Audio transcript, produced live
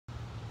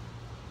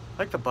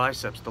Like the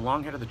biceps, the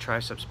long head of the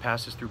triceps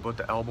passes through both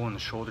the elbow and the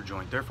shoulder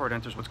joint. Therefore, it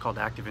enters what's called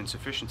active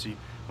insufficiency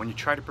when you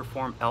try to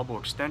perform elbow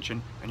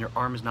extension and your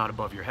arm is not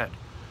above your head.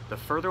 The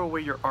further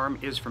away your arm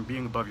is from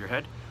being above your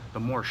head, the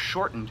more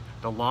shortened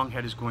the long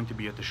head is going to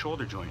be at the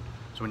shoulder joint.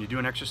 So when you do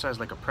an exercise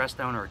like a press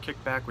down or a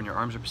kickback, when your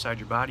arms are beside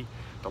your body,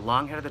 the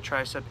long head of the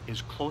tricep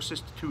is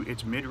closest to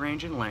its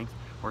mid-range in length,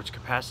 or its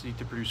capacity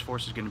to produce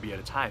force is going to be at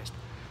its highest.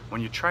 When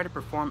you try to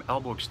perform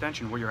elbow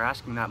extension, what you're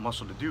asking that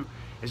muscle to do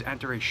is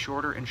enter a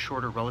shorter and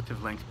shorter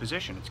relative length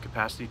position. Its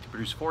capacity to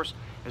produce force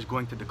is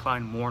going to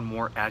decline more and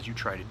more as you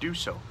try to do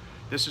so.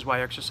 This is why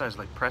exercises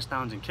like press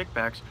downs and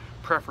kickbacks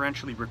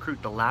preferentially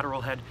recruit the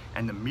lateral head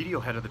and the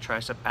medial head of the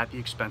tricep at the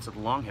expense of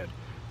the long head.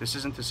 This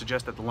isn't to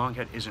suggest that the long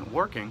head isn't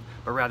working,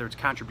 but rather its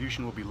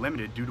contribution will be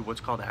limited due to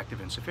what's called active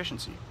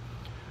insufficiency.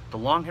 The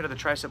long head of the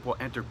tricep will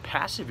enter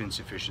passive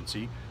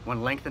insufficiency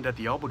when lengthened at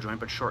the elbow joint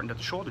but shortened at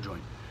the shoulder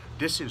joint.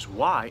 This is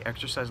why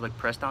exercises like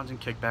press downs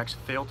and kickbacks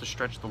fail to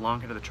stretch the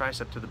long head of the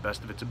tricep to the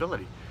best of its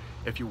ability.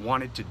 If you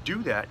wanted to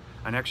do that,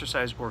 an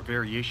exercise or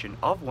variation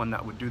of one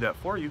that would do that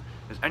for you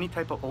is any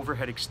type of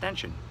overhead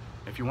extension.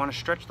 If you want to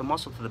stretch the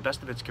muscle to the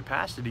best of its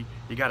capacity,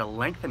 you got to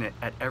lengthen it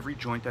at every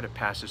joint that it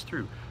passes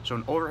through. So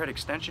an overhead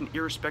extension,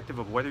 irrespective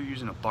of whether you're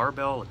using a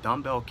barbell, a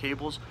dumbbell,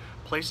 cables,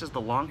 places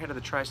the long head of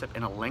the tricep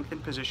in a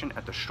lengthened position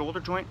at the shoulder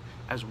joint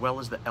as well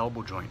as the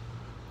elbow joint.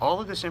 All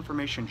of this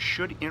information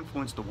should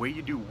influence the way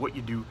you do what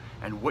you do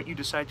and what you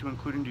decide to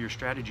include into your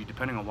strategy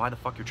depending on why the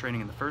fuck you're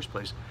training in the first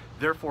place.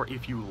 Therefore,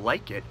 if you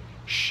like it,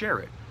 share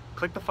it.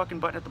 Click the fucking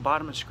button at the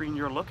bottom of the screen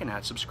you're looking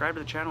at. Subscribe to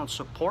the channel and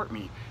support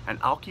me, and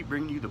I'll keep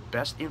bringing you the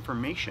best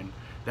information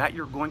that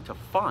you're going to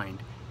find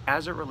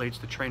as it relates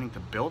to training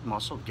to build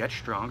muscle, get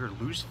stronger,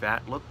 lose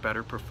fat, look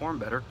better, perform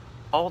better,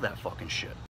 all that fucking shit.